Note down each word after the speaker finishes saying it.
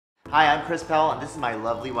Hi, I'm Chris Powell, and this is my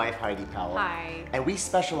lovely wife, Heidi Powell. Hi. And we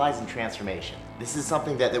specialize in transformation. This is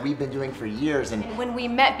something that we've been doing for years. And when we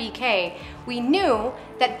met BK, we knew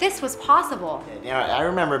that this was possible. you know, I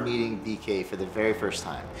remember meeting BK for the very first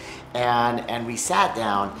time, and we sat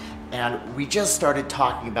down and we just started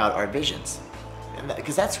talking about our visions.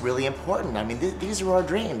 Because that's really important. I mean, these are our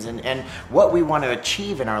dreams and what we want to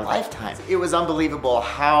achieve in our lifetime. It was unbelievable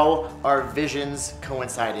how our visions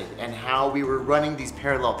coincided and how we were running these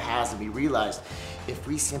parallel paths, and we realized if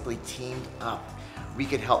we simply teamed up, we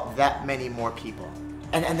could help that many more people.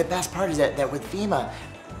 And the best part is that with Vima,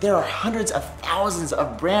 there are hundreds of thousands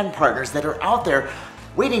of brand partners that are out there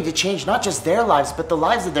waiting to change not just their lives, but the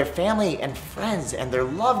lives of their family and friends and their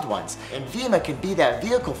loved ones. And Vima can be that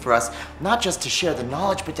vehicle for us, not just to share the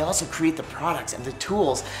knowledge, but to also create the products and the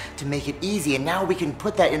tools to make it easy. And now we can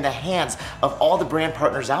put that in the hands of all the brand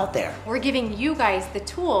partners out there. We're giving you guys the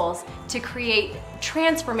tools to create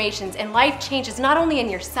transformations and life changes, not only in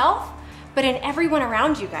yourself, but in everyone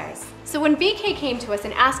around you guys. So when BK came to us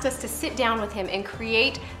and asked us to sit down with him and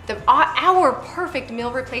create our perfect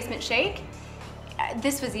meal replacement shake,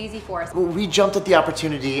 this was easy for us. We jumped at the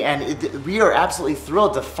opportunity, and we are absolutely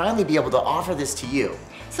thrilled to finally be able to offer this to you.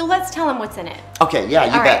 So let's tell them what's in it. Okay, yeah,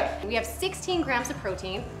 you bet. Right. We have 16 grams of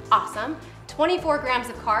protein, awesome, 24 grams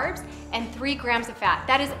of carbs, and 3 grams of fat.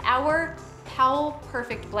 That is our Powell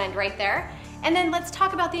Perfect blend right there. And then let's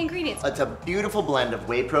talk about the ingredients. It's a beautiful blend of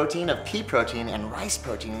whey protein, of pea protein, and rice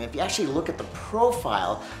protein. And if you actually look at the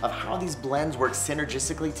profile of how these blends work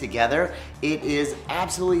synergistically together, it is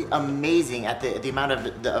absolutely amazing at the amount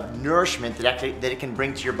of nourishment that it can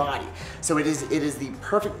bring to your body. So it is the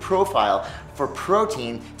perfect profile for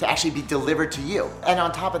protein to actually be delivered to you. And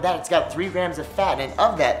on top of that, it's got 3 grams of fat, and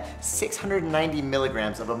of that, 690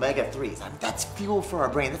 milligrams of omega-3s. I mean, that's fuel for our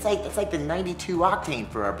brain. That's like the 92 octane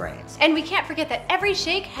for our brains. And we can't forget that every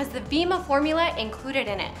shake has the Vima formula included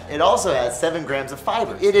in it. It also has 7 grams of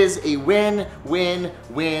fiber. It is a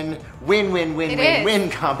win-win-win-win-win-win-win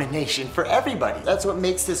combination for everybody. That's what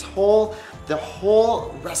makes the whole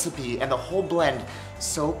recipe and the whole blend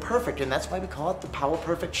so perfect, and that's why we call it the Powell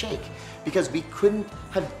Perfect Shake, because we couldn't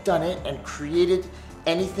have done it and created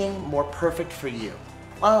anything more perfect for you.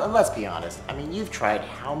 Well, let's be honest. I mean, you've tried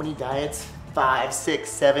how many diets? 5, 6,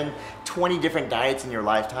 7, 20 different diets in your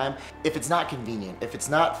lifetime. If it's not convenient, if it's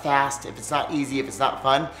not fast, if it's not easy, if it's not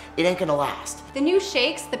fun, it ain't gonna last. The new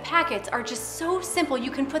shakes, the packets are just so simple.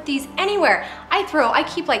 You can put these anywhere. I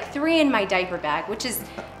keep like 3 in my diaper bag, which is,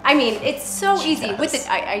 I mean, it's so easy. Yes. With it,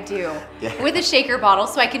 I do. Yeah. With a shaker bottle,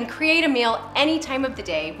 so I can create a meal any time of the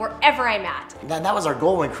day, wherever I'm at. And that was our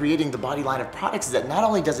goal when creating the Bod-e line of products, is that not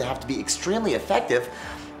only does it have to be extremely effective,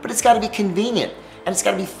 but it's gotta be convenient. And it's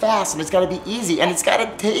gotta be fast, and it's gotta be easy, and it's gotta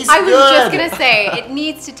taste good. I was just gonna say, it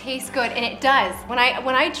needs to taste good, and it does. When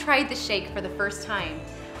I tried the shake for the first time,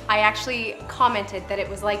 I actually commented that it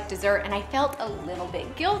was like dessert, and I felt a little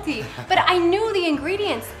bit guilty. But I knew the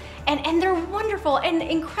ingredients, and they're wonderful and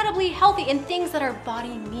incredibly healthy and things that our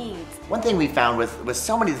body needs. One thing we found with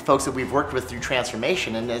so many of the folks that we've worked with through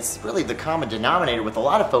transformation, and it's really the common denominator with a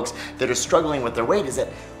lot of folks that are struggling with their weight, is that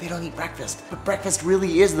they don't eat breakfast. But breakfast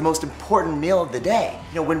really is the most important meal of the day.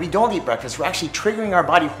 You know, when we don't eat breakfast, we're actually triggering our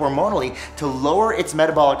body hormonally to lower its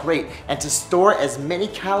metabolic rate and to store as many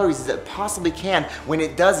calories as it possibly can when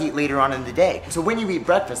it does eat later on in the day. So when you eat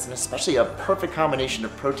breakfast, and especially a perfect combination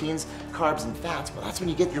of proteins, carbs, and fats, well, that's when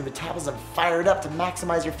you get your metabolism fired up to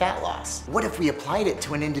maximize your fat loss. What if we applied it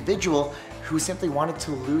to an individual who simply wanted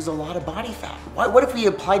to lose a lot of body fat? What if we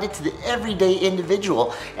applied it to the everyday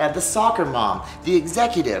individual, the soccer mom, the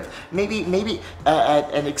executive, maybe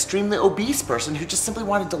an extremely obese person who just simply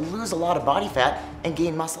wanted to lose a lot of body fat and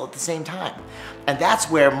gain muscle at the same time? And that's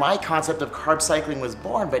where my concept of carb cycling was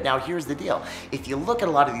born. But now here's the deal. If you look at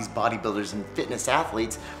a lot of these bodybuilders and fitness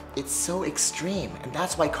athletes, it's so extreme, and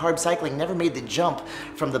that's why carb cycling never made the jump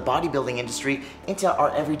from the bodybuilding industry into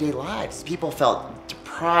our everyday lives. People felt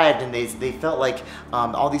deprived, and they felt like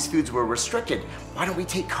all these foods were restricted. Why don't we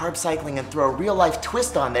take carb cycling and throw a real life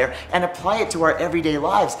twist on there and apply it to our everyday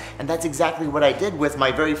lives? And that's exactly what I did with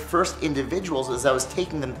my very first individuals as I was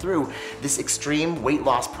taking them through this extreme weight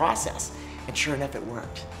loss process. And sure enough, it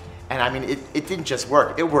worked. And I mean, it didn't just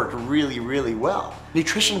work, it worked really, really well.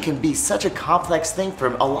 Nutrition can be such a complex thing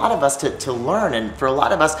for a lot of us to learn, and for a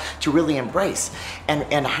lot of us to really embrace.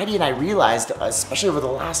 And Heidi and I realized, especially over the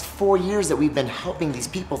last 4 years that we've been helping these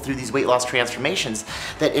people through these weight loss transformations,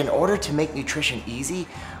 that in order to make nutrition easy,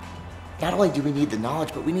 not only do we need the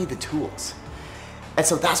knowledge, but we need the tools. And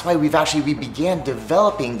so that's why we began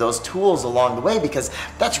developing those tools along the way, because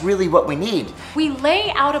that's really what we need. We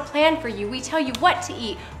lay out a plan for you. We tell you what to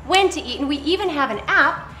eat, when to eat, and we even have an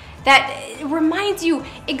app that reminds you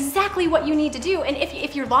exactly what you need to do. And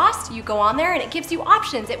if you're lost, you go on there and it gives you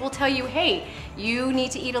options. It will tell you, hey, you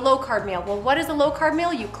need to eat a low carb meal. Well, what is a low carb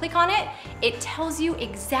meal? You click on it, it tells you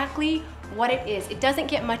exactly what it is. It doesn't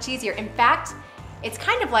get much easier. In fact, it's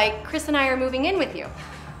kind of like Chris and I are moving in with you.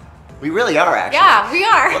 We really are, actually. Yeah, we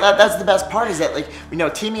are. Well, that's the best part, is that, like, you know,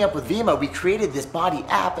 teaming up with Vima, we created this Bod-e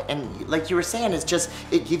app, and like you were saying, it's just,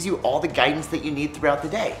 it gives you all the guidance that you need throughout the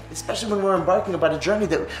day. Especially when we're embarking about a journey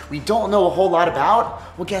that we don't know a whole lot about.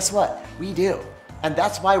 Well, guess what? We do. And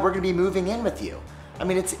that's why we're gonna be moving in with you. I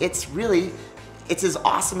mean, it's really, it's as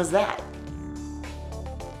awesome as that.